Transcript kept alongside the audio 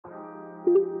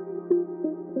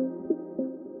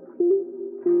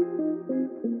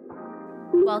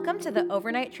Welcome to the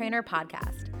Overnight Trainer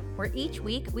Podcast, where each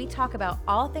week we talk about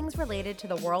all things related to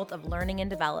the world of learning and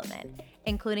development,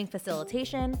 including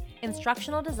facilitation,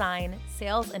 instructional design,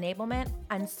 sales enablement,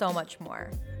 and so much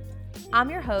more. I'm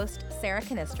your host, Sarah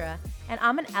Canistra, and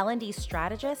I'm an L&D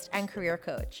strategist and career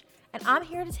coach. And I'm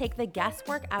here to take the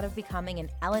guesswork out of becoming an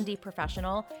L&D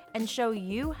professional and show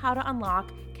you how to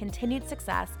unlock continued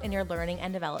success in your learning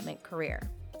and development career.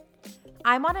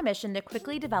 I'm on a mission to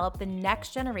quickly develop the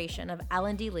next generation of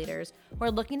L&D leaders who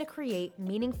are looking to create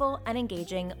meaningful and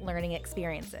engaging learning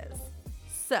experiences.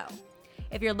 So,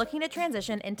 if you're looking to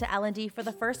transition into L&D for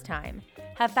the first time,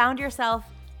 have found yourself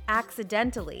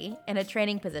accidentally in a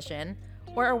training position,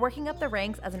 or are working up the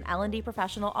ranks as an L&D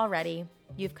professional already,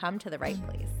 you've come to the right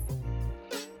place.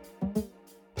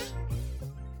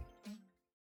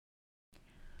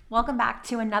 Welcome back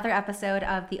to another episode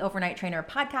of the Overnight Trainer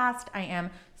Podcast. I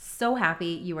am so happy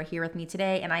you are here with me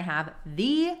today, and I have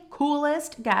the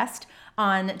coolest guest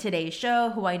on today's show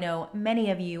who I know many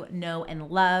of you know and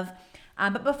love.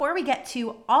 But before we get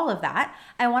to all of that,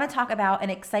 I want to talk about an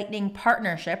exciting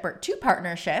partnership, or two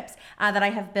partnerships that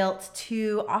I have built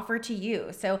to offer to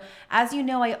you. So as you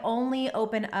know, I only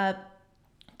open up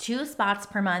 2 spots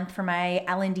per month for my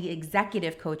L&D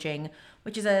executive coaching,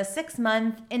 which is a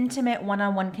 6-month intimate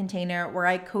one-on-one container where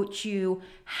I coach you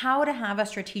how to have a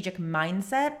strategic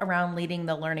mindset around leading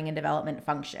the learning and development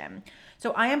function.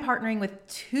 So I am partnering with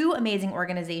 2 amazing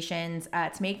organizations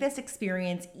to make this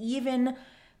experience even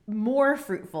more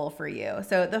fruitful for you.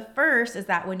 So the first is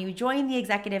that when you join the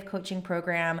executive coaching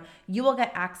program, you will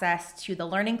get access to the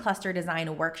Learning Cluster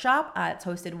Design Workshop. It's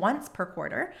hosted once per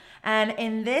quarter. And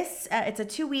in this, it's a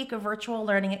 2-week virtual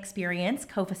learning experience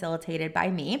co-facilitated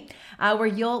by me, where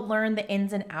you'll learn the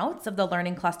ins and outs of the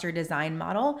Learning Cluster Design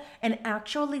model and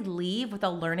actually leave with a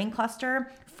learning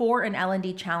cluster for an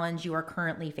L&D challenge you are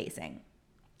currently facing.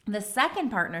 The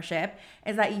second partnership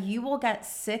is that you will get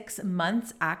 6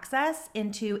 months access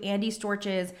into Andy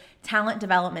Storch's talent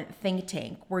development think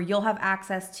tank, where you'll have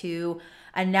access to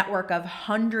a network of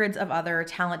hundreds of other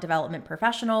talent development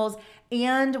professionals,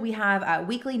 and we have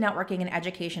weekly networking and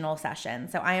educational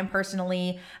sessions. So I am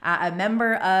personally a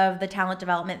member of the talent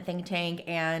development think tank,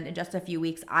 and in just a few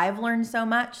weeks, I've learned so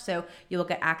much, so you will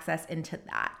get access into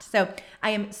that. So I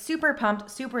am super pumped,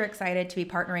 super excited to be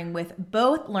partnering with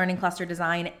both Learning Cluster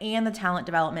Design and the talent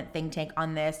development think tank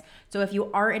on this. So if you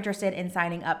are interested in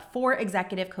signing up for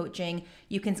executive coaching,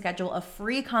 you can schedule a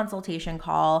free consultation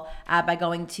call by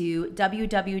going to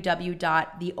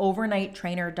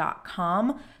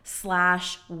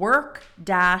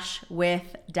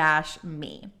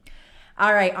www.theovernighttrainer.com/work-with-me.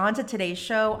 All right, on to today's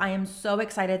show. I am so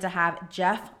excited to have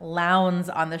Jeff Lowndes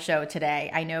on the show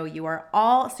today. I know you are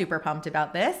all super pumped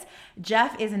about this.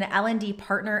 Jeff is an L&D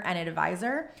partner and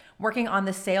advisor working on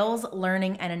the sales,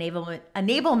 learning, and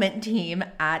enablement team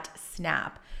at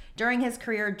Snap. During his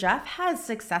career, Jeff has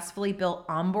successfully built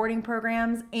onboarding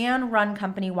programs and run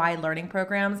company-wide learning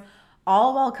programs,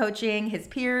 all while coaching his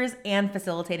peers and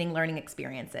facilitating learning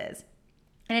experiences.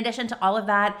 In addition to all of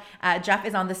that, Jeff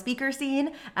is on the speaker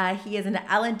scene. He is an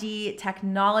L&D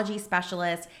technology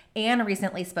specialist and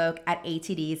recently spoke at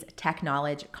ATD's Tech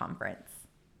Knowledge Conference.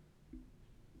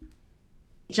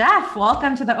 Jeff,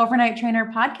 welcome to the Overnight Trainer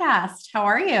Podcast. How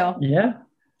are you? Yeah,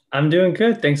 I'm doing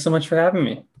good. Thanks so much for having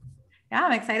me. Yeah,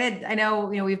 I'm excited. I know,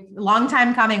 we've long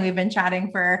time coming. We've been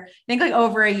chatting for, I think, like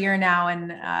over a year now. And,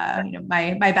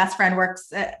 my best friend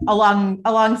works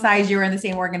alongside you, or in the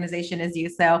same organization as you.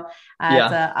 So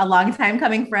it's a long time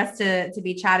coming for us to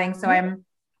be chatting. So I'm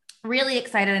really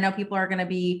excited. I know people are going to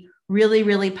be really,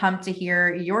 really pumped to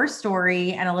hear your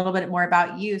story and a little bit more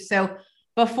about you. So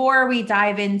before we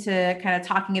dive into kind of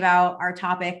talking about our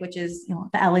topic, which is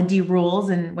the L&D rules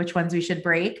and which ones we should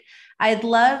break, I'd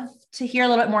love to hear a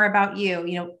little bit more about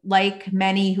you. Like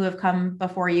many who have come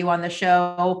before you on the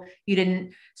show, you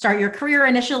didn't start your career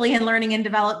initially in learning and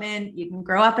development. You didn't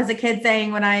grow up as a kid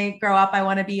saying, when I grow up, I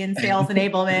want to be in sales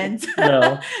enablement.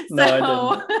 No, I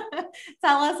didn't.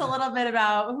 Tell us a little bit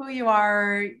about who you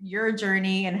are, your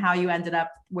journey, and how you ended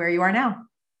up where you are now.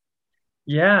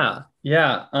 Yeah.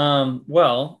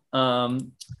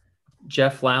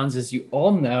 Jeff Lowndes, as you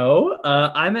all know,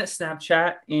 I'm at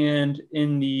Snapchat and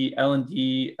in the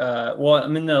L&D,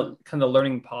 I'm in the kind of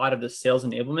learning pod of the sales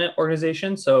enablement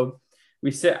organization. So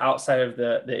we sit outside of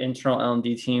the internal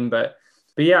L&D team, but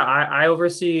yeah, I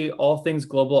oversee all things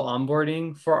global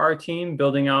onboarding for our team,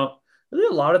 building out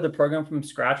really a lot of the program from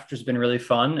scratch, which has been really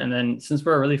fun. And then since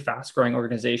we're a really fast growing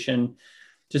organization,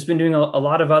 just been doing a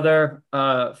lot of other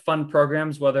fun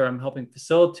programs, whether I'm helping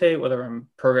facilitate, whether I'm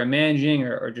program managing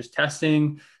or just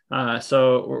testing.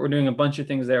 So we're doing a bunch of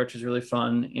things there, which is really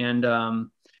fun. And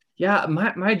yeah,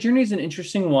 my journey is an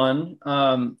interesting one.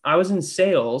 I was in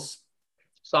sales,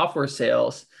 software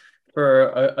sales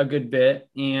for a good bit.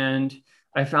 And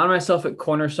I found myself at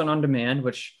Cornerstone On Demand,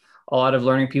 which a lot of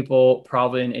learning people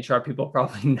probably and HR people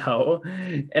probably know.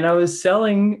 And I was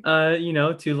selling,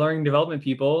 to learning development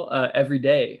people every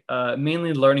day.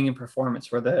 Mainly learning and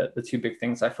performance were the two big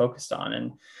things I focused on.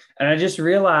 And I just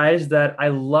realized that I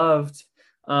loved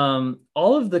all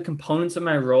of the components of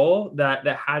my role that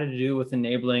had to do with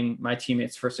enabling my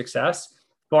teammates for success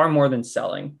far more than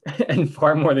selling and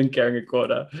far more than carrying a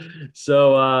quota.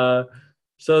 So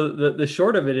the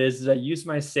short of it is I used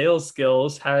my sales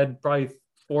skills, had probably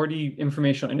 40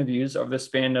 informational interviews over the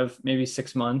span of maybe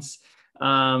 6 months,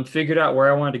 figured out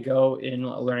where I wanted to go in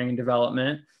learning and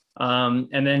development.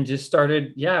 And then just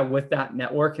started, with that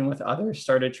network and with others,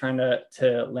 started trying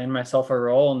to land myself a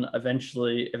role and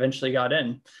eventually got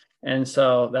in. And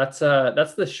so that's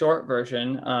the short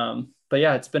version. But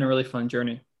yeah, it's been a really fun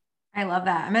journey. I love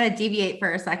that. I'm going to deviate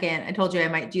for a second. I told you I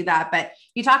might do that, but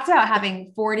you talked about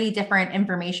having 40 different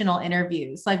informational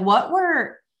interviews. Like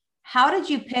how did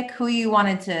you pick who you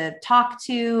wanted to talk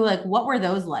to? Like, what were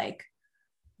those like?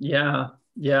 Yeah.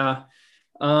 Yeah.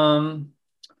 Well,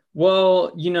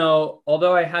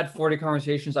 although I had 40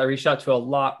 conversations, I reached out to a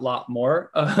lot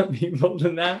more people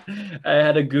than that. I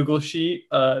had a Google sheet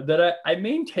that I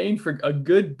maintained for a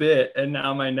good bit, and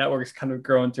now my network's kind of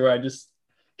growing through. I just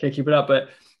can't keep it up.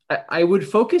 But I would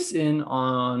focus in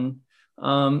on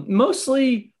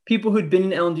mostly people who'd been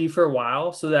in L&D for a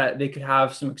while so that they could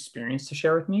have some experience to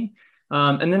share with me.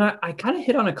 And then I kind of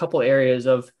hit on a couple areas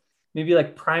of maybe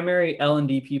like primary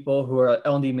L&D people who are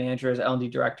L&D managers, L&D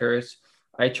directors.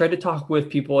 I tried to talk with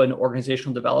people in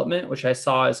organizational development, which I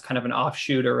saw as kind of an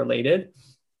offshoot or related.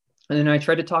 And then I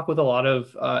tried to talk with a lot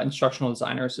of instructional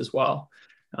designers as well.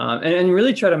 And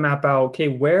really try to map out, okay,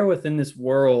 where within this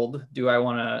world do I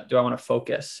want to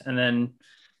focus? And then,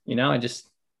 I just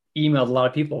emailed a lot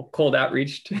of people, cold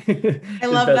outreached I as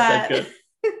love best I that. could.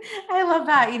 I love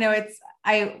that.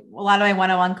 A lot of my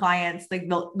one-on-one clients, like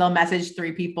they'll message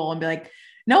 3 people and be like,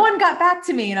 no one got back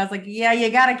to me. And I was like, yeah, you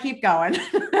got to keep going.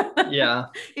 Yeah.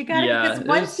 You got to, Yeah. because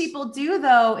once people do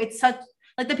though, it's such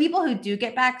like the people who do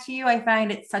get back to you, I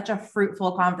find it's such a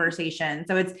fruitful conversation.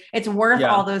 So it's worth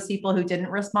all Yeah. those people who didn't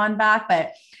respond back.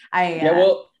 But Yeah.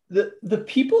 Well, the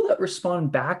people that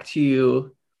respond back to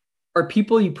you are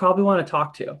people you probably want to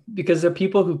talk to because they're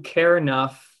people who care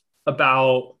enough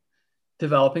about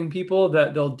developing people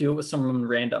that they'll do it with someone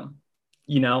random,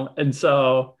 And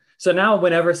so now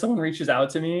whenever someone reaches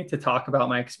out to me to talk about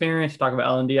my experience, to talk about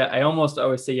L&D, I almost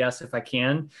always say yes if I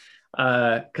can,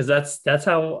 because that's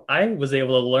how I was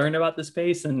able to learn about the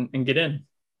space and get in.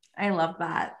 I love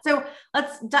that. So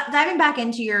let's diving back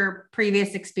into your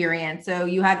previous experience. So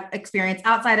you had experience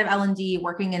outside of L&D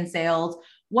working in sales.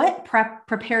 What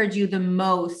prepared you the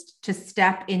most to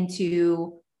step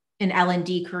into an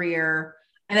L&D career?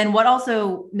 And then what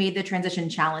also made the transition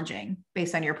challenging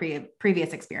based on your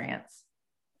previous experience?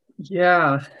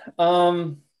 Yeah.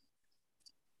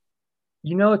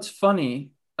 It's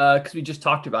funny because we just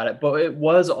talked about it, but it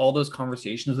was all those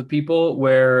conversations with people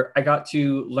where I got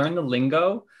to learn the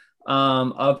lingo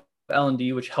of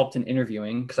L&D, which helped in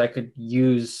interviewing because I could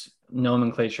use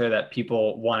nomenclature that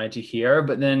people wanted to hear.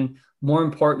 But then more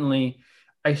importantly,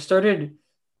 I started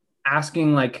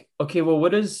asking like, okay, well,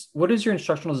 what does your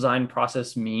instructional design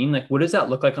process mean? Like, what does that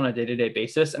look like on a day-to-day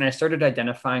basis? And I started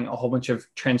identifying a whole bunch of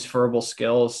transferable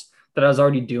skills that I was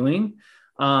already doing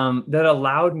that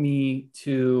allowed me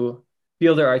to be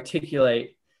able to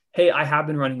articulate, hey, I have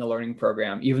been running a learning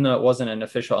program, even though it wasn't an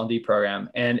official L&D program.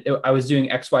 And I was doing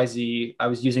XYZ. I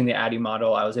was using the ADDIE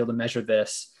model. I was able to measure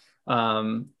this.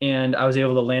 And I was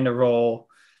able to land a role,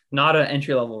 not an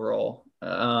entry-level role,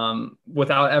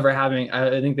 without ever having,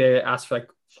 I think they asked for like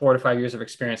 4 to 5 years of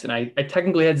experience. And I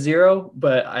technically had 0,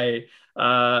 but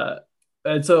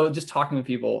and so just talking with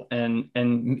people and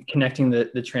connecting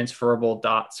the transferable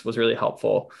dots was really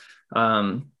helpful.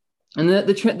 And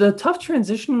the tough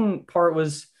transition part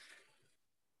was,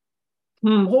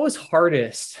 what was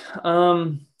hardest?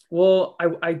 Well,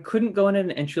 I couldn't go in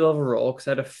an entry level role because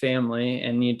I had a family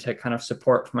and need to kind of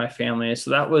support for my family.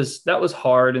 So that was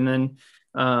hard. And then,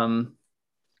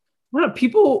 well,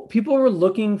 people were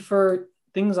looking for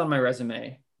things on my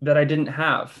resume that I didn't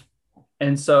have.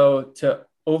 And so to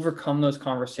overcome those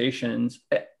conversations,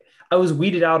 I was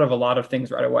weeded out of a lot of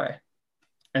things right away.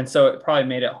 And so it probably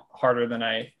made it harder than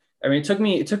I mean,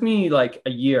 it took me like a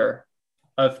year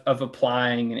of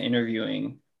applying and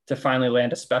interviewing to finally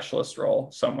land a specialist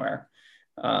role somewhere.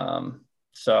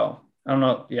 So I don't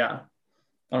know. Yeah.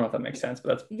 I don't know if that makes sense, but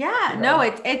that's yeah, no,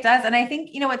 it does. And I think,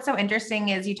 what's so interesting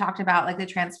is you talked about like the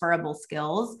transferable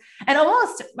skills, and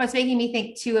almost what's making me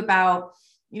think too about,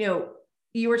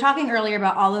 you were talking earlier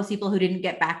about all those people who didn't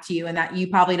get back to you, and that you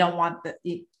probably don't want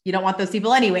you don't want those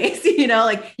people anyways,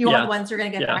 like you want the ones who are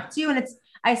going to get back to you. And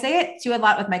I say it too a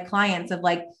lot with my clients of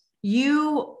like,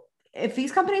 if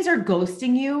these companies are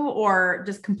ghosting you or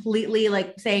just completely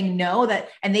like saying no,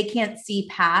 and they can't see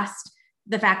past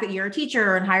the fact that you're a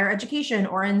teacher in higher education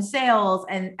or in sales,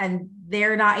 and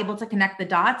they're not able to connect the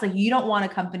dots, like you don't want a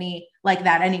company like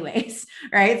that anyways.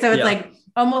 Right. So it's like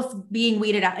almost being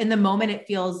weeded out in the moment. It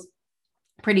feels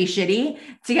pretty shitty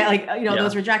to get like,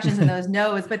 those rejections and those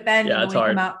no's, but then when you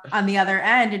come out on the other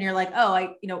end and you're like,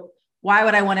 oh, why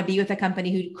would I want to be with a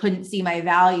company who couldn't see my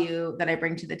value that I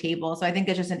bring to the table? So I think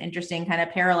it's just an interesting kind of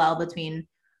parallel between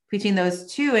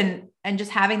those two, and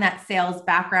just having that sales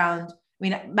background. I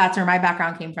mean, that's where my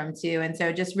background came from too. And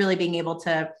so just really being able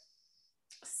to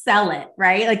sell it,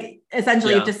 right? Like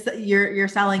essentially just you're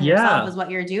selling yourself is what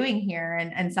you're doing here,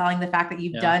 and selling the fact that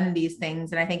you've done these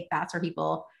things. And I think that's where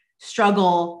people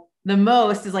struggle the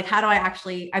most is like, how do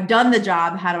I I've done the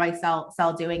job. How do I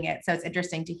sell doing it? So it's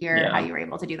interesting to hear how you were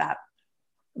able to do that.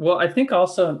 Well, I think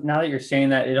also now that you're saying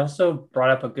that, it also brought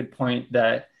up a good point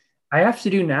that I have to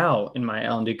do now in my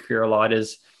L&D career a lot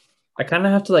is I kind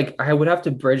of have to I would have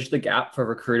to bridge the gap for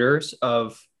recruiters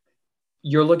of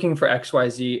you're looking for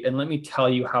XYZ, and let me tell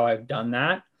you how I've done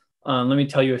that. Let me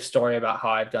tell you a story about how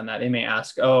I've done that. They may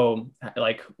ask, oh,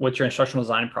 like, what's your instructional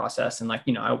design process? And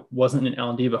I wasn't in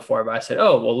L&D before, but I said,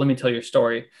 oh, well, let me tell you your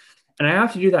story. And I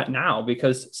have to do that now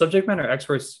because subject matter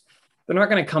experts, they're not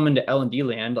going to come into L&D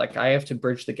land. Like I have to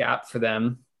bridge the gap for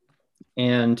them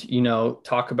and,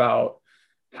 talk about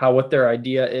how what their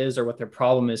idea is or what their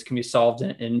problem is can be solved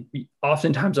in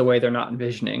oftentimes a way they're not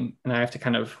envisioning. And I have to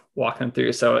kind of walk them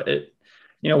through. So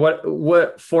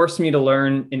what forced me to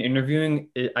learn in interviewing,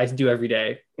 I do every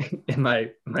day in my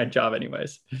job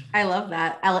anyways. I love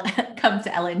that. Come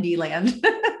to L&D land.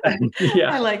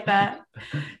 I like that.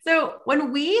 So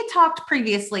when we talked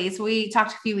previously, so we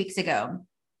talked a few weeks ago,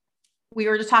 we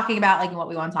were just talking about like what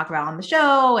we want to talk about on the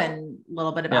show and a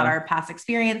little bit about our past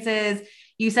experiences.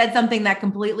 You said something that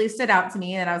completely stood out to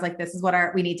me. And I was like, this is what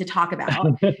we need to talk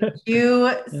about.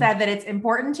 You said that it's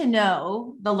important to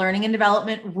know the learning and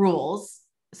development rules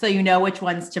so you know which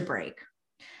ones to break.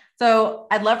 So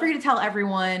I'd love for you to tell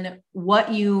everyone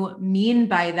what you mean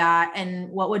by that and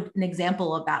what would an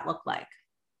example of that look like?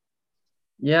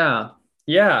 Yeah.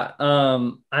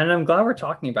 And I'm glad we're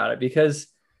talking about it because,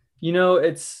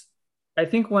 I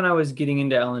think when I was getting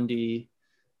into L&D,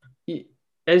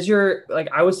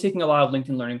 I was taking a lot of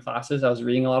LinkedIn learning classes. I was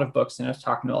reading a lot of books and I was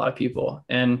talking to a lot of people,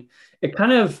 and it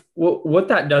kind of, what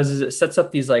that does is it sets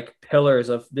up these like pillars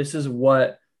of this is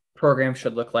what programs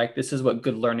should look like. This is what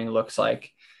good learning looks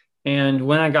like. And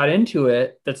when I got into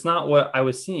it, that's not what I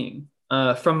was seeing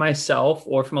from myself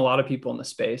or from a lot of people in the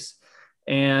space.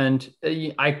 And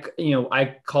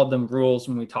I called them rules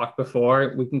when we talked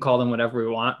before. We can call them whatever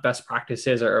we want, best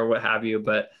practices or what have you.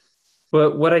 But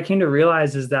what I came to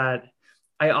realize is that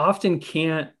I often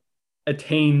can't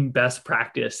attain best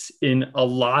practice in a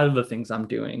lot of the things I'm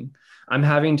doing. I'm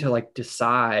having to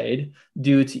decide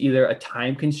due to either a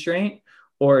time constraint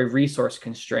or a resource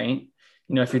constraint.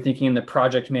 If you're thinking in the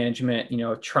project management,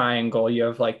 triangle, you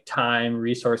have time,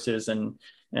 resources, and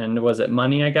was it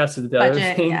money, I guess, is the budget,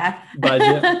 other thing. Yeah.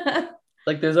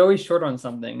 Budget. There's always short on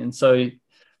something. And so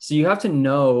you have to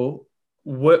know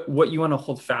what you want to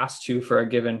hold fast to for a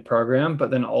given program,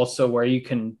 but then also where you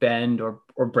can bend or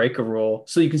break a rule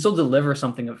so you can still deliver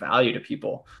something of value to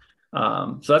people.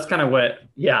 So that's kind of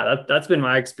that's been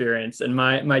my experience and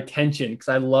my tension, because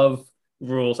I love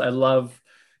rules. I love,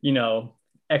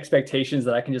 expectations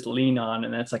that I can just lean on.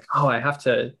 And that's I have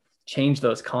to change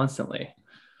those constantly.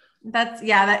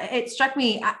 It struck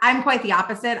me. I'm quite the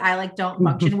opposite. I don't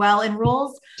function well in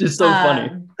rules. Just so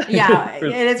funny. Yeah, it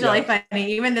is really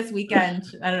funny. Even this weekend,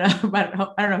 I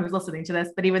don't know who's listening to this,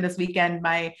 but even this weekend,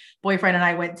 my boyfriend and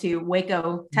I went to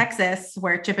Waco, Texas,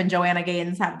 where Chip and Joanna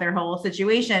Gaines have their whole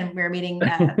situation. We were meeting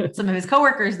some of his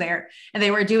coworkers there, and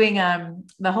they were doing,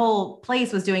 the whole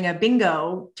place was doing a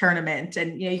bingo tournament,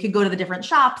 and, you could go to the different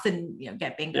shops and,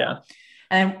 get bingo. Yeah.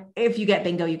 And if you get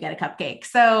bingo, you get a cupcake.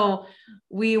 So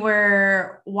we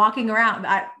were walking around.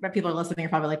 People are listening are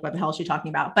probably like, what the hell is she talking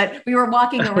about? But we were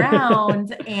walking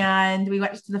around and we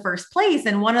went to the first place.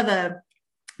 And one of the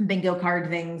bingo card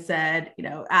things said,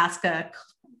 ask a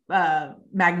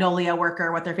Magnolia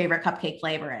worker what their favorite cupcake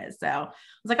flavor is. So I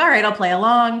was like, all right, I'll play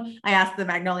along. I asked the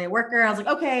Magnolia worker, I was like,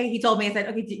 okay. He told me, I said,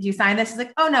 okay, do you sign this? He's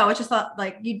like, oh no, it's just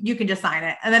like, you can just sign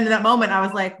it. And then in that moment I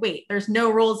was like, wait, there's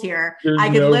no rules here. I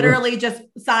could literally just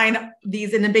sign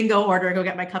these in the bingo order and go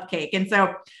get my cupcake. And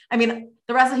so, I mean,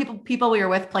 the rest of the people we were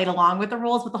with played along with the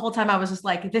rules, but the whole time I was just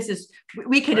like, I'm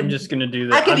just going to do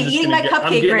that. I could be eating my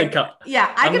cupcake right.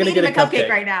 Yeah. I could be eating my cupcake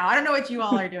right now. I don't know what you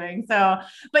all are doing. So,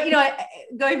 but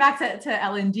going back to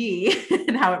L&D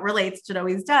and how it relates to it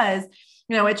always does,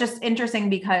 it's just interesting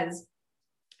because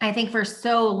I think for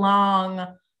so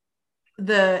long,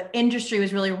 the industry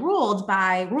was really ruled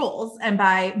by rules and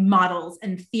by models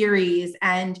and theories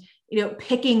and,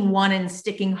 picking one and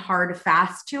sticking hard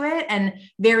fast to it. And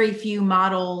very few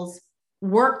models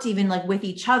worked even like with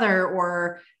each other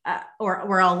or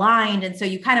were aligned. And so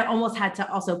you kind of almost had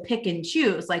to also pick and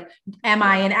choose, like, am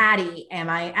I an Addy? Am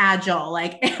I agile?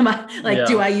 Like,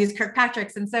 do I use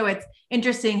Kirkpatrick's? And so it's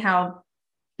interesting how,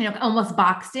 almost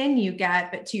boxed in you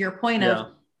get, but to your point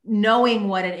of knowing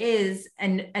what it is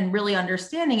and really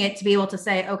understanding it to be able to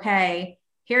say, okay,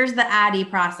 here's the Addy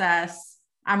process.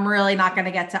 I'm really not going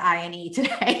to get to I&E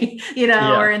today,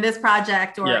 or in this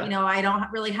project, or, I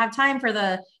don't really have time for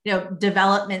the,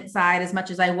 development side as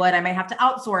much as I would. I might have to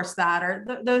outsource that or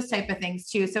those type of things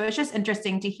too. So it's just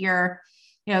interesting to hear,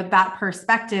 that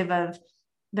perspective of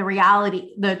the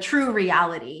reality, the true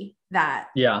reality that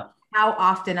how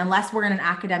often, unless we're in an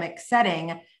academic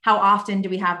setting, how often do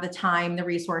we have the time, the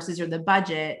resources, or the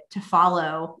budget to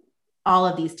follow all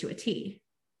of these to a T?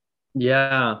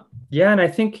 Yeah. Yeah. And I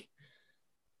think,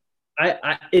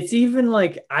 it's even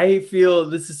like, I feel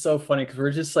this is so funny because we're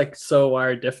just like so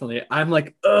wired differently. I'm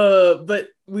like, but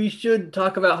we should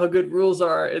talk about how good rules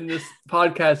are in this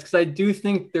podcast because I do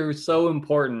think they're so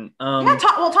important. We'll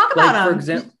talk about them. For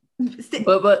example,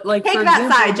 but like, take for that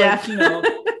example, side, Jeff.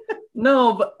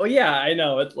 No, but yeah, I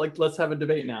know. It's like, let's have a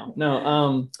debate now.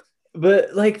 No,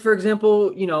 but like, for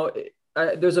example,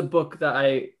 there's a book that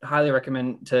I highly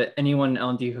recommend to anyone in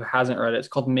L&D who hasn't read it. It's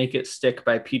called Make It Stick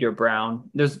by Peter Brown.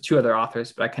 There's 2 other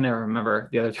authors, but I can never remember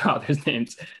the other 2 authors'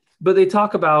 names. But they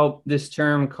talk about this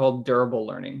term called durable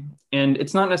learning. And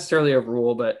it's not necessarily a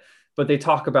rule, but they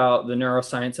talk about the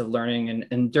neuroscience of learning,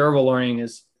 and durable learning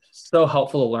is so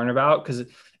helpful to learn about because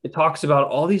it talks about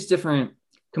all these different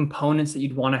components that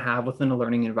you'd want to have within a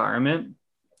learning environment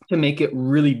to make it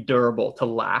really durable, to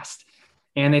last.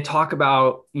 And they talk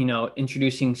about,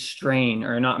 introducing strain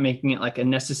or not making it like a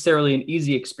necessarily an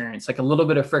easy experience, like a little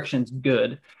bit of friction is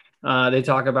good. They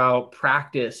talk about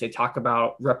practice. They talk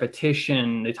about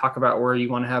repetition. They talk about where you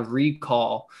want to have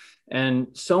recall and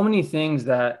so many things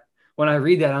that when I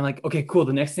read that, I'm like, okay, cool.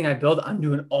 The next thing I build, I'm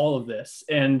doing all of this.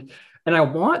 And I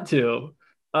want to,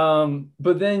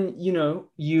 but then,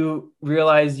 you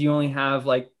realize you only have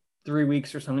like 3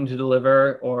 weeks or something to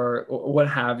deliver or what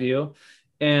have you.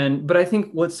 But I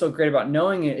think what's so great about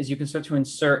knowing it is you can start to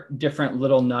insert different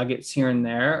little nuggets here and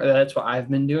there. That's what I've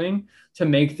been doing to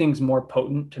make things more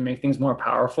potent, to make things more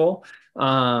powerful.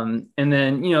 And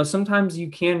then, sometimes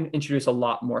you can introduce a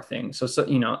lot more things. So,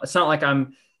 it's not like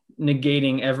I'm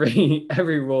negating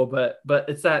every rule, but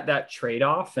it's that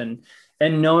trade-off and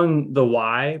knowing the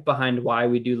why behind why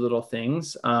we do little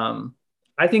things,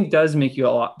 I think does make you a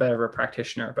lot better of a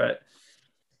practitioner. But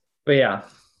yeah.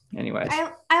 Anyways,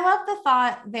 I love the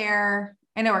thought there.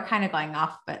 I know we're kind of going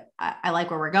off, but I like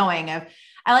where we're going. I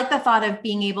like the thought of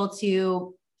being able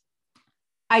to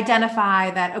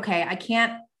identify that, okay,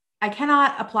 I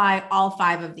cannot apply all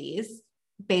 5 of these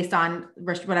based on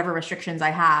whatever restrictions I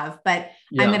have, but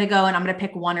I'm going to go and I'm going to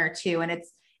pick 1 or 2. And it's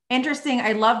interesting.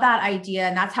 I love that idea.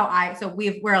 And that's how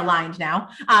we're aligned now.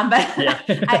 But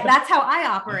that's how I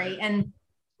operate. And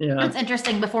it's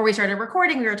interesting. Before we started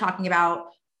recording, we were talking about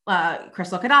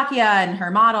Crystal Kadakia and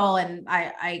her model, and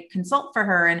I consult for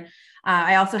her, and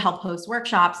I also help host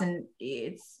workshops, and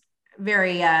it's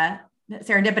very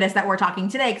serendipitous that we're talking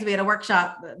today because we had a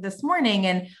workshop this morning,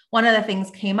 and one of the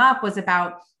things came up was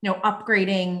about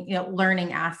upgrading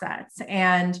learning assets,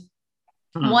 and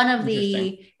one of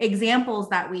the examples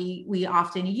that we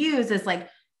often use is like,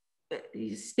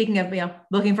 speaking of,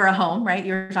 looking for a home, right?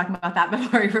 You were talking about that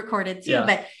before we recorded too,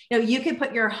 but you could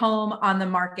put your home on the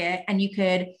market and you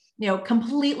could,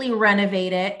 completely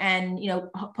renovate it and,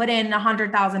 put in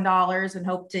 $100,000 and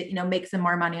hope to, make some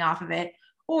more money off of it.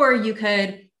 Or you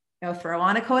could, throw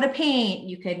on a coat of paint.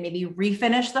 You could maybe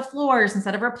refinish the floors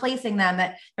instead of replacing them.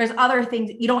 That there's other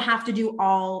things. You don't have to do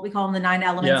all, we call them the 9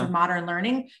 elements of modern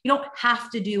learning. You don't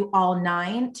have to do all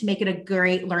 9 to make it a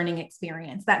great learning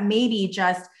experience. That maybe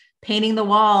just painting the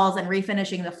walls and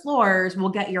refinishing the floors will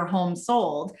get your home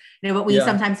sold. But we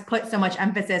sometimes put so much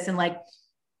emphasis in like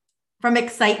from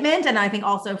excitement, and I think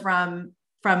also from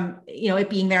it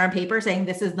being there on paper saying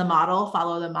this is the model,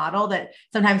 follow the model, that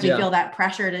sometimes we feel that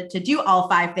pressure to do all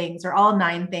 5 things or all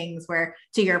 9 things, where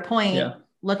to your point,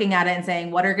 looking at it and saying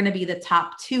what are going to be the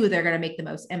top 2 they're going to make the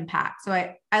most impact. So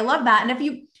I love that. And if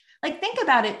you think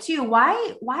about it too,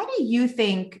 why do you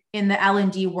think in the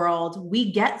L&D world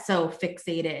we get so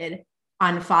fixated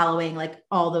on following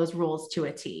all those rules to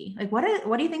a T? What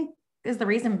do you think is the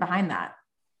reason behind that?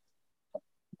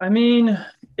 I mean,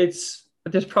 there's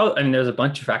a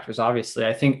bunch of factors, obviously.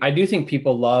 I do think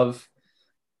people want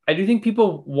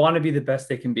to be the best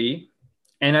they can be.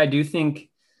 And I do think,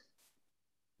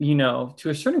 to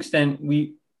a certain extent,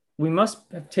 we must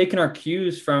have taken our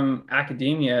cues from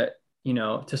academia,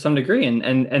 to some degree.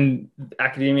 And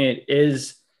academia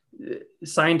is,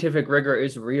 scientific rigor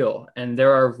is real. And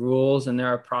there are rules and there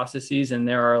are processes and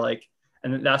there are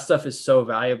and that stuff is so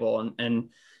valuable. And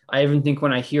I even think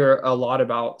when I hear a lot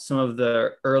about some of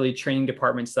the early training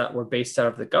departments that were based out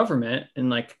of the government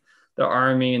and the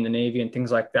Army and the Navy and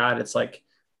things like that, it's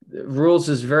rules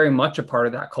is very much a part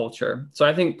of that culture. So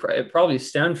I think it probably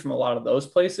stemmed from a lot of those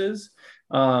places.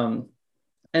 And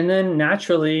then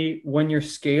naturally, when you're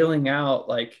scaling out,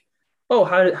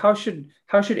 how should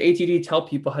ATD tell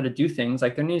people how to do things?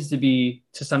 There needs to be,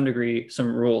 to some degree,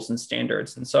 some rules and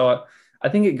standards. And so I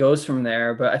think it goes from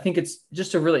there, but I think it's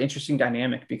just a really interesting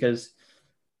dynamic because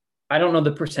I don't know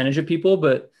the percentage of people,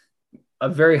 but a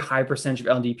very high percentage of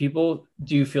L&D people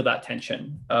do feel that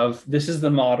tension of this is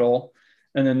the model,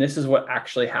 and then this is what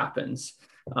actually happens.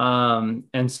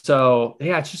 And so,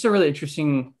 it's just a really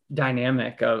interesting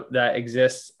dynamic that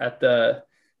exists at the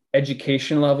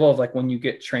education level of when you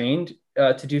get trained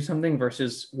to do something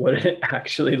versus what it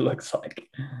actually looks like.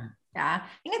 Yeah, I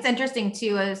think it's interesting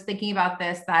too. I was thinking about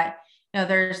this, that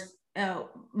there's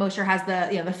Mosher has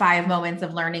the 5 moments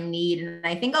of learning need, and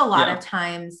I think a lot of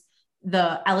times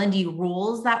the L&D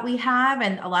rules that we have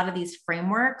and a lot of these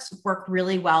frameworks work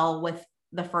really well with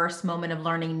the first moment of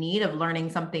learning need, of learning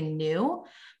something new.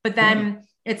 But then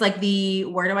it's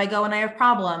where do I go when I have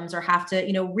problems or have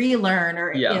to relearn,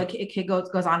 or it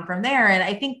goes on from there. And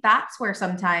I think that's where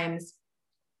sometimes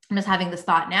I'm just having this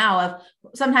thought now of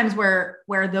sometimes where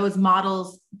those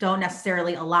models don't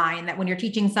necessarily align, that when you're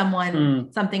teaching someone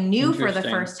something new for the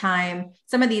first time,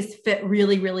 some of these fit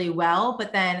really, really well.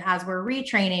 But then as we're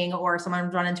retraining, or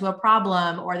someone's run into a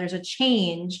problem, or there's a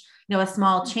change, a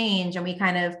small change, and we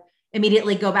kind of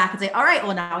immediately go back and say, all right,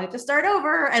 well, now we have to start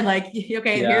over. And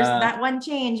here's that one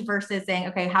change, versus saying,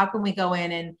 okay, how can we go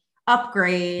in and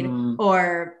upgrade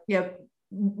or,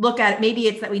 look at, maybe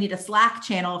it's that we need a Slack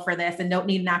channel for this and don't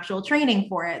need an actual training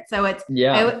for it. So it's,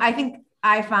 I think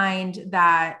I find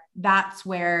that that's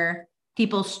where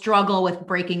people struggle with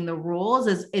breaking the rules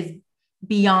is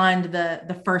beyond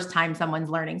the first time someone's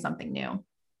learning something new.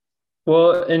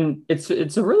 Well, and it's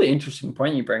a really interesting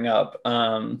point you bring up.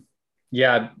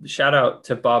 Shout out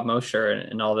to Bob Mosher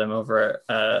and all them over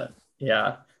at,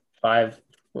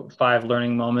 5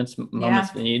 learning moments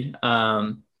of need.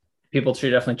 People should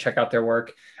definitely check out their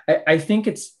work. I think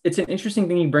it's an interesting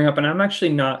thing you bring up, and I'm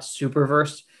actually not super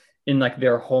versed in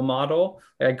their whole model.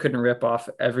 I couldn't rip off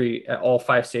all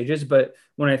 5 stages, but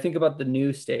when I think about the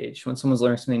new stage, when someone's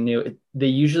learning something new, they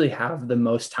usually have the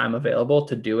most time available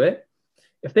to do it.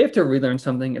 If they have to relearn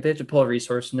something, if they have to pull a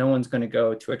resource, no one's going to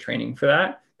go to a training for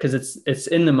that because it's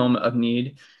in the moment of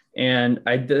need. And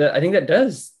I think that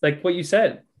does, what you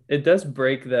said, it does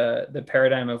break the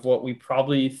paradigm of what we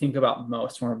probably think about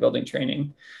most when we're building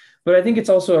training. But I think it's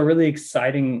also a really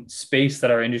exciting space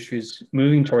that our industry is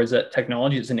moving towards, that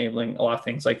technology is enabling a lot of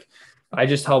things. I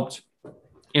just helped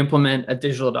implement a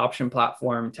digital adoption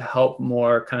platform to help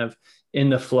more kind of in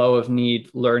the flow of need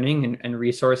learning and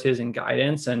resources and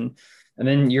guidance. And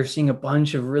then you're seeing a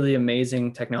bunch of really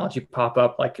amazing technology pop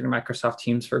up, like in Microsoft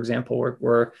Teams, for example,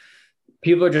 where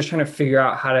people are just trying to figure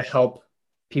out how to help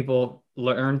people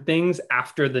learn things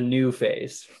after the new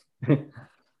phase.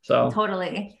 So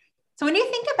totally. So when you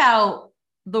think about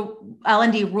the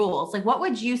L&D rules, what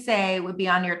would you say would be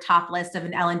on your top list of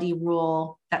an L&D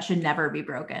rule that should never be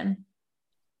broken?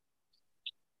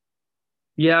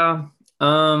 I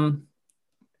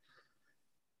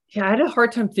had a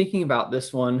hard time thinking about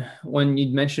this one when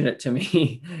you'd mentioned it to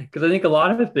me, because I think a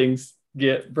lot of things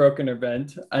get broken or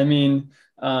bent. I mean,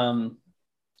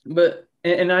 but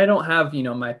I don't have,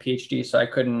 my PhD, so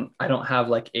I don't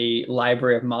have a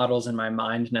library of models in my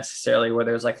mind necessarily where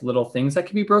there's little things that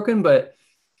can be broken, but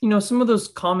some of those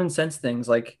common sense things,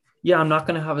 I'm not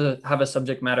going to have a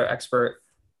subject matter expert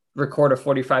record a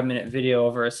 45-minute video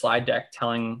over a slide deck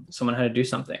telling someone how to do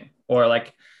something, or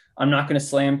I'm not going to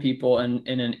slam people in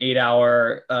an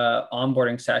 8-hour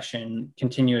onboarding session,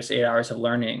 continuous 8 hours of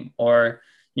learning, or,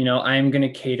 I'm going to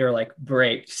cater like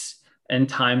breaks and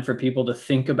time for people to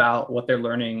think about what they're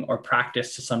learning or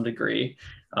practice to some degree.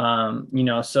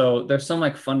 So there's some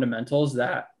like fundamentals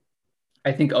that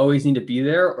I think always need to be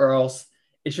there, or else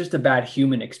it's just a bad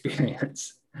human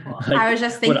experience. Well, Like I was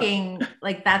just thinking,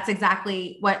 like, that's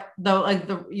exactly what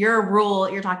your rule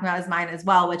you're talking about is mine as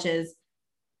well, which is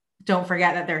don't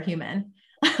forget that they're human.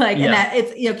 And that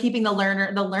it's, keeping the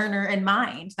learner in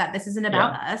mind, that this isn't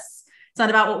about us. It's not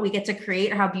about what we get to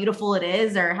create or how beautiful it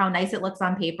is or how nice it looks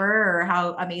on paper or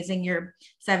how amazing your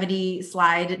 70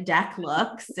 slide deck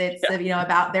looks. It's,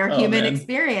 about their human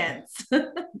experience.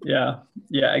 Yeah,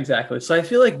 exactly. So I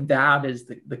feel like that is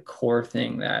the core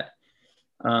thing that,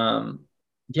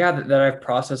 that I've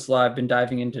processed a lot. I've been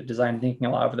diving into design thinking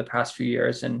a lot over the past few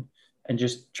years, and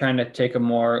just trying to take a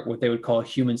more what they would call a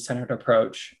human-centered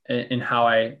approach in how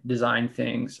I design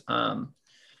things.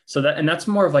 That's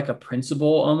more of like a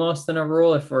principle almost than a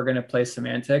rule. If we're going to play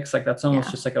semantics, like that's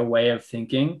almost just like a way of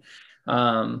thinking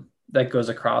that goes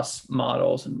across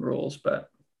models and rules. But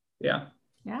yeah.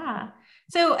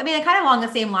 So, I mean, kind of along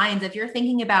the same lines, if you're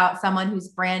thinking about someone who's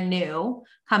brand new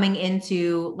coming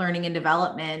into learning and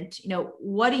development,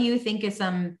 what do you think is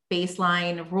some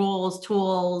baseline rules,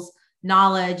 tools,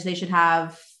 knowledge they should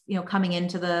have, coming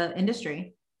into the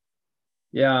industry?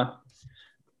 Yeah.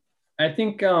 I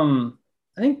think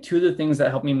two of the things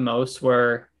that helped me most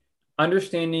were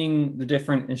understanding the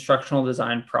different instructional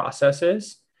design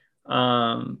processes.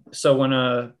 So when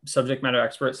a subject matter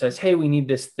expert says, "Hey, we need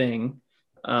this thing,"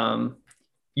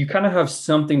 you kind of have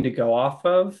something to go off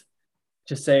of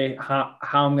to say how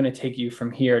I'm going to take you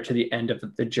from here to the end of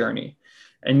the journey.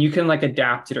 And you can like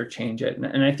adapt it or change it.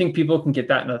 And I think people can get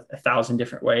that in a thousand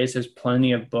different ways. There's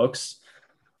plenty of books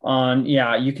on,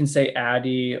 you can say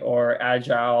ADDIE or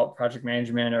agile project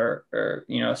management or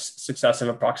successive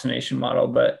approximation model.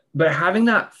 But having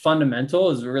that fundamental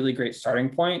is a really great starting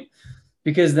point,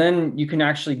 because then you can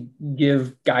actually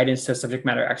give guidance to a subject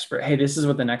matter expert. Hey, this is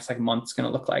what the next month's going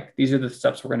to look like. These are the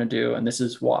steps we're going to do, and this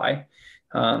is why.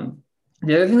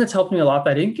 The other thing that's helped me a lot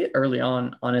that I didn't get early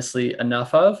on, honestly,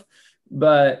 enough of,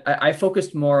 but I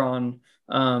focused more on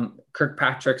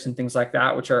Kirkpatrick's and things like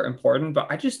that, which are important. But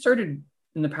I just started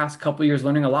in the past couple of years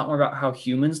learning a lot more about how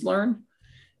humans learn.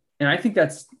 And I think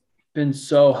that's been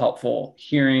so helpful,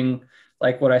 hearing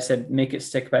like what I said, Make It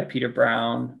Stick by Peter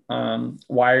Brown,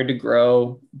 Wired to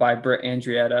Grow by Britt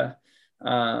Andrietta.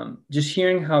 Just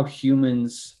hearing how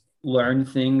humans learn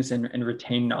things and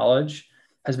retain knowledge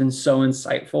has been so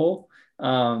insightful.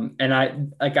 And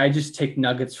I just take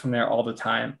nuggets from there all the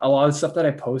time. A lot of stuff that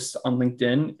I post on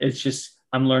LinkedIn, it's just,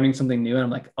 I'm learning something new and I'm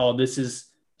like, oh, this is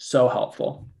so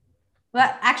helpful. Well,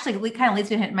 that actually kind of leads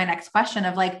me to my next question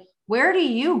of like, where do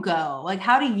you go? Like,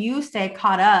 how do you stay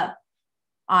caught up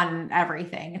on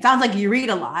everything? It sounds like you read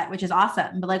a lot, which is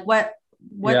awesome, but like,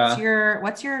 what's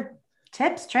your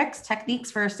tips, tricks,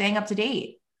 techniques for staying up to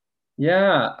date?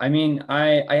 Yeah. I mean,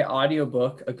 I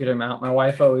audiobook a good amount. My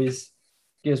wife always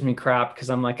gives me crap because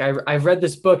I'm like, I've read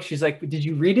this book. She's like, did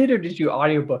you read it or did you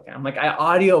audiobook it? I'm like, I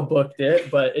audiobooked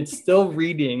it, but it's still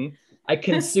reading. I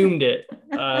consumed it.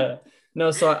 No,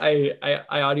 so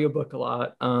I audiobook a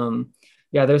lot.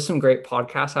 There's some great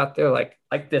podcasts out there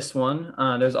like this one.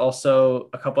 There's also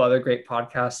a couple other great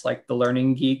podcasts like The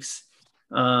Learning Geeks.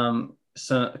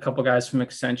 So a couple guys from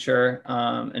Accenture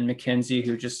and McKinsey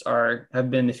who just have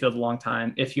been in the field a long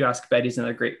time. If You Ask Betty's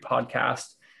another great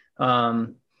podcast.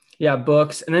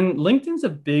 Books. And then LinkedIn's a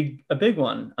big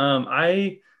one.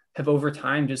 I have over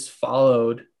time just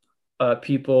followed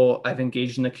people I've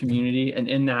engaged in the community. And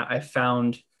in that, I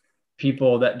found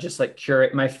people that just like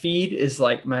curate. My feed is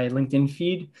like my LinkedIn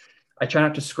feed. I try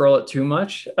not to scroll it too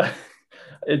much.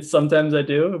 It's sometimes I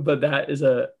do, but that is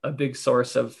a big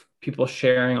source of people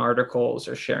sharing articles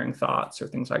or sharing thoughts or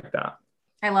things like that.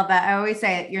 I love that. I always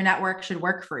say your network should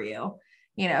work for you.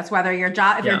 It's whether you're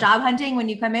job hunting, when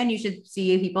you come in, you should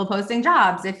see people posting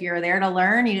jobs. If you're there to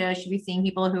learn, you should be seeing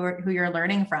people who you're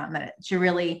learning from. And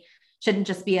it shouldn't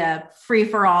just be a free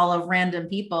for all of random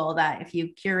people, that if you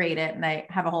curate it, and I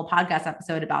have a whole podcast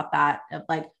episode about that, of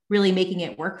like really making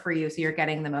it work for you so you're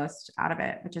getting the most out of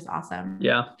it, which is awesome.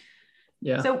 Yeah.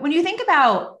 So when you think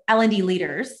about L&D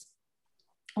leaders,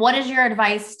 what is your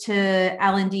advice to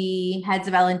L&D heads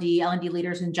of L&D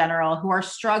leaders in general who are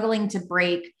struggling to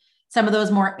break some of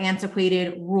those more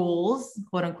antiquated rules,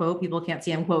 quote unquote? People can't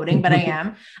see I'm quoting, but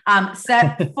I am,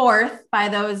 set forth by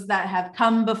those that have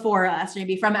come before us,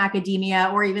 maybe from academia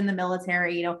or even the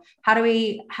military.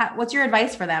 What's your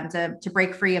advice for them to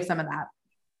break free of some of that?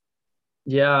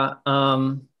 Yeah.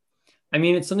 I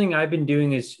mean, it's something I've been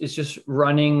doing is just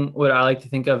running what I like to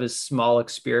think of as small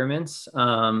experiments.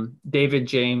 David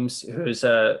James, who's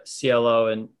a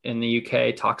CLO in the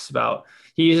UK, talks about,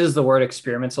 he uses the word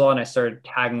experiments a lot, and I started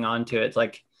tagging on to it. It's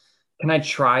like, can I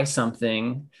try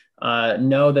something?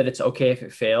 Know that it's okay if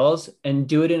it fails, and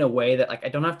do it in a way that like I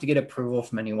don't have to get approval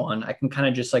from anyone. I can kind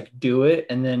of just like do it,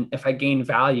 and then if I gain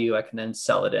value, I can then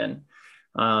sell it in.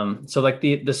 So like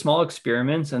the small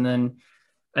experiments, and then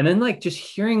like just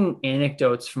hearing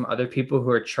anecdotes from other people who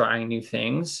are trying new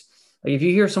things. Like if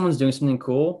you hear someone's doing something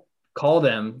cool, call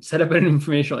them, set up an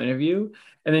informational interview.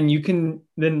 And then you can,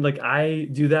 then like I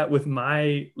do that with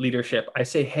my leadership. I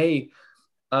say, hey,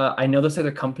 I know this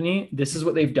other company, this is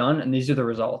what they've done, and these are the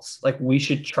results. Like we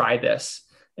should try this.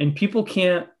 And people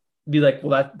can't be like,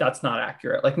 well, that's not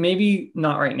accurate. Like maybe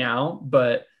not right now,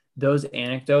 but those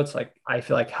anecdotes, like I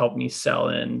feel like help me sell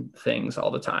in things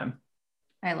all the time.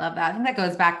 I love that. I think that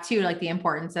goes back to like the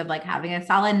importance of like having a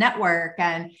solid network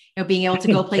and, being able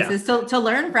to go places to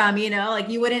learn from, like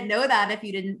you wouldn't know that if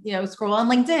you didn't, scroll on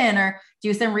LinkedIn or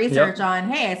do some research on,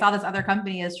 hey, I saw this other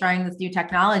company is trying this new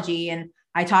technology and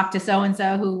I talked to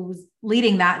so-and-so who's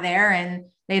leading that there and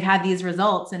they've had these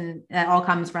results, and that all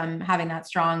comes from having that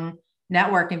strong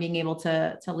network and being able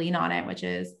to lean on it, which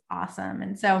is awesome.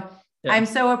 And so I'm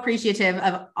so appreciative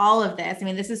of all of this. I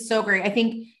mean, this is so great.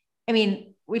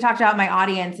 We talked about my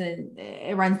audience and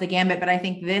it runs the gambit, but I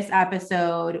think this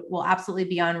episode will absolutely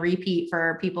be on repeat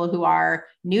for people who are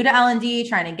new to L&D,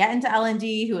 trying to get into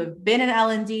L&D, who have been in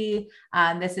L&D.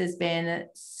 This has been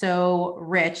so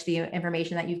rich, the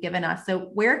information that you've given us. So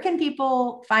where can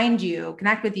people find you,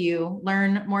 connect with you,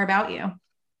 learn more about you?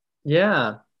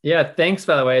 Yeah. Thanks,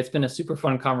 by the way. It's been a super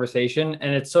fun conversation.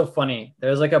 And it's so funny.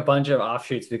 There's like a bunch of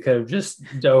offshoots we could have just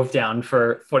dove down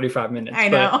for 45 minutes. I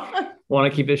know. Want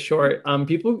to keep it short.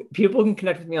 People can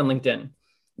connect with me on LinkedIn.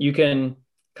 You can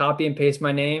copy and paste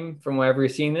my name from wherever you're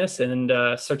seeing this and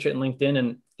search it in LinkedIn.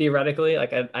 And theoretically,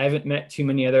 like I haven't met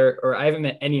I haven't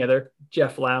met any other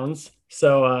Jeff Lowndes.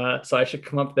 So I should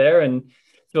come up there, and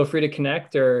feel free to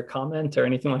connect or comment or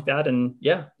anything like that. And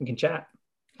yeah, we can chat.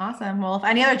 Awesome. Well, if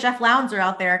any other Jeff Lowndes are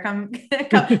out there, come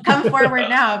forward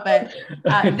now. But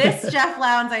this Jeff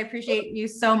Lowndes, I appreciate you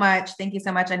so much. Thank you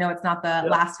so much. I know it's not the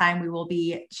last time we will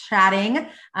be chatting,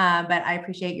 but I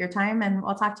appreciate your time, and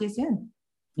I'll talk to you soon.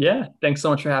 Yeah. Thanks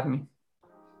so much for having me.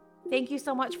 Thank you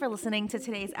so much for listening to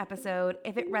today's episode.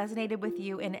 If it resonated with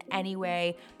you in any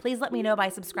way, please let me know by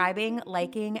subscribing,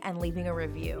 liking, and leaving a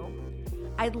review.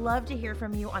 I'd love to hear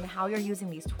from you on how you're using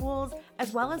these tools,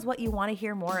 as well as what you want to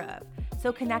hear more of.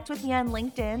 So connect with me on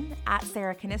LinkedIn at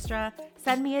Sarah Canistra,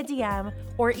 send me a DM,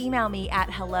 or email me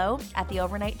at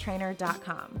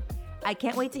hello@theovernighttrainer.com. I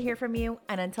can't wait to hear from you,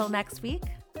 and until next week,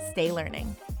 stay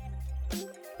learning.